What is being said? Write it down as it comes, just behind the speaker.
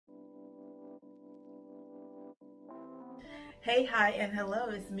Hey, hi, and hello,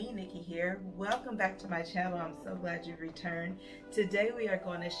 it's me, Nikki here. Welcome back to my channel. I'm so glad you've returned. Today we are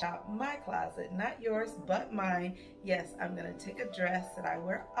going to shop my closet, not yours, but mine. Yes, I'm going to take a dress that I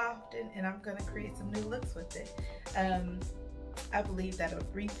wear often and I'm going to create some new looks with it. I believe that a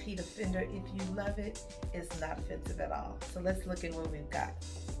repeat offender, if you love it, is not offensive at all. So let's look at what we've got.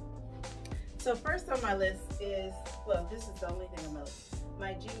 So first on my list is, well, this is the only thing on my list,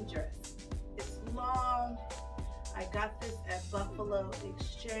 my jean dress. It's long. I got this at Buffalo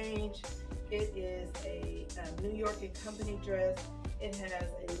Exchange. It is a New York & Company dress. It has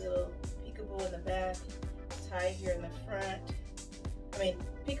a little peekaboo in the back, tie here in the front. I mean,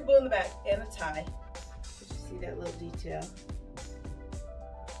 peekaboo in the back and a tie. Did you see that little detail?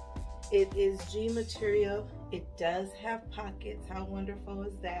 It is jean material. It does have pockets. How wonderful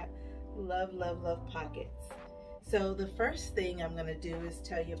is that? Love, love, love pockets. So the first thing I'm gonna do is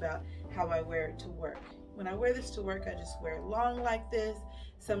tell you about how I wear it to work. When I wear this to work, I just wear it long like this.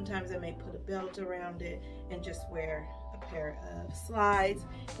 Sometimes I may put a belt around it and just wear a pair of slides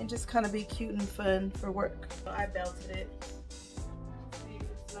and just kind of be cute and fun for work. So I belted it. See,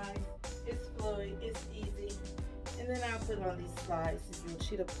 it's nice, it's flowy, it's easy. And then I'll put on these slides, these little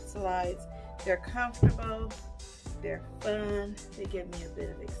cheetah slides. They're comfortable, they're fun, they give me a bit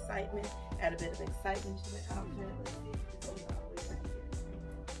of excitement, add a bit of excitement to the outfit. Let's see if it's all the way back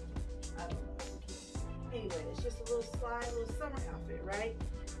here. I don't know. Anyway, it's just a little slide, a little summer outfit, right?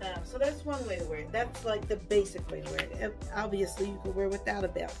 So that's one way to wear it. That's like the basic way to wear it. Obviously, you can wear it without a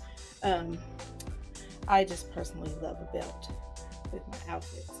belt. I just personally love a belt with my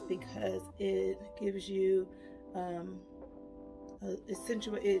outfits because it gives you, it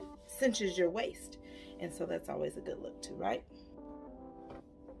cinches your waist. And so that's always a good look too, right?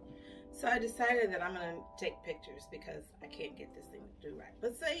 So I decided that I'm gonna take pictures because I can't get this thing to do right.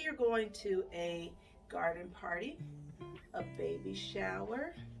 Let's say you're going to a garden party, a baby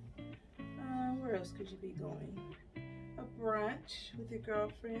shower. Where else could you be going? A brunch with your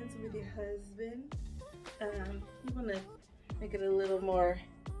girlfriends, with your husband. You want to make it a little more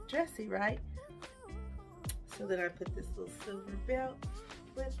dressy, right? So then I put this little silver belt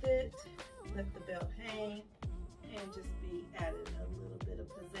with it, let the belt hang, and just be added a little bit of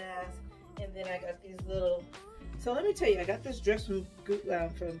pizzazz. And then I got these little, so let me tell you, I got this dress from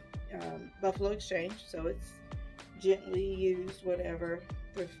Buffalo Exchange, so it's gently used, whatever,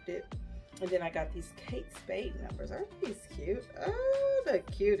 thrifted. And then I got these Kate Spade numbers. Aren't these cute? Oh, the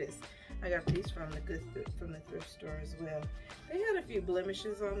cutest. I got these from the thrift store as well. They had a few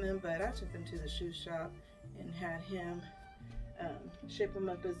blemishes on them, but I took them to the shoe shop and had him shape them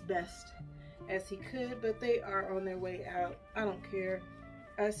up as best as he could, but they are on their way out. I don't care.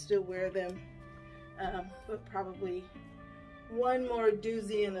 I still wear them, but probably one more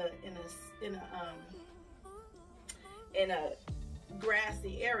doozy in a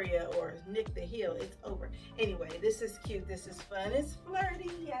grassy area or nick the heel, it's over. Anyway, this is cute, this is fun, it's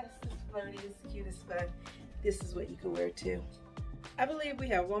flirty, yes, it's flirty, it's cute, it's fun. This is what you can wear too. I believe we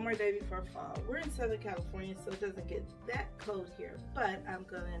have one more day before fall. We're in Southern California, so it doesn't get that cold here, but I'm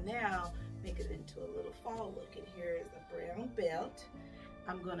gonna now make it into a little fall look. And here is a brown belt.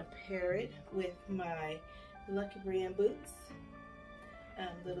 I'm gonna pair it with my Lucky Brand boots.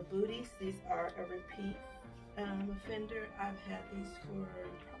 Little booties. These are a repeat offender. I've had these for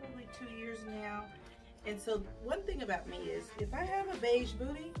probably 2 years now. And so one thing about me is if I have a beige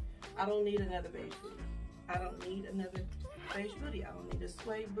booty, I don't need another beige booty. I don't need another beige booty. I don't need a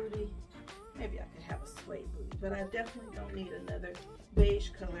suede booty. Maybe I could have a suede booty, but I definitely don't need another beige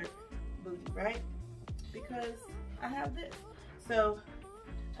colored booty, right? Because I have this. So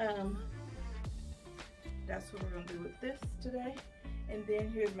that's what we're gonna do with this today. And then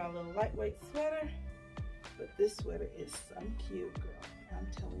here's my little lightweight sweater. But this sweater is so cute, girl. I'm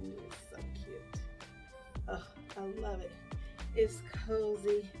telling you, it's so cute. Oh, I love it. It's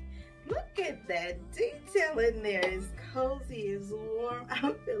cozy. Look at that detail in there. It's cozy, it's warm.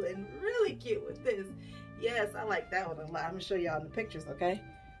 I'm feeling really cute with this. Yes, I like that one a lot. I'm gonna show y'all in the pictures, okay?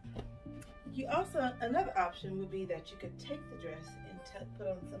 You also, another option would be that you could take the dress and put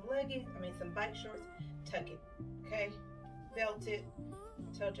on some leggings, some bike shorts, tuck it, okay? Belt it.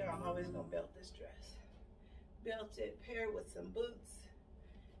 I told y'all I'm always gonna belt this dress. Belt it, pair it with some boots.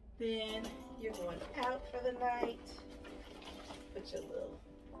 Then you're going out for the night. Put your little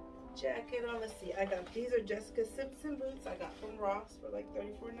jacket on. Let's see, I got, these are Jessica Simpson boots I got from Ross for like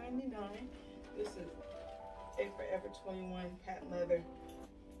 $34.99. This is a Forever 21 patent leather,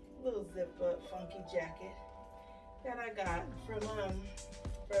 little zip up funky jacket that I got from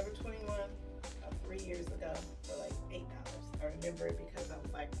Forever 21 3 years ago for like $8. I remember it because I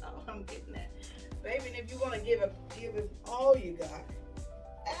was like, oh, I'm getting that. Baby if you want to give it all you got,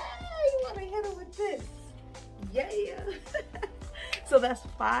 you want to hit it with this. Yeah. So that's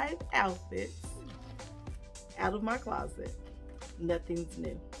 5 outfits out of my closet. Nothing's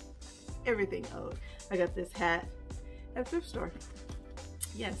new. Everything old. I got this hat at a thrift store.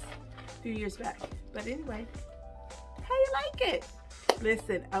 Yes, a few years back. But anyway, how you like it?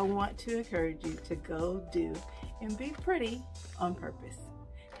 Listen, I want to encourage you to go do and be pretty on purpose.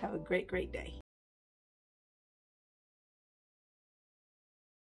 Have a great, great day.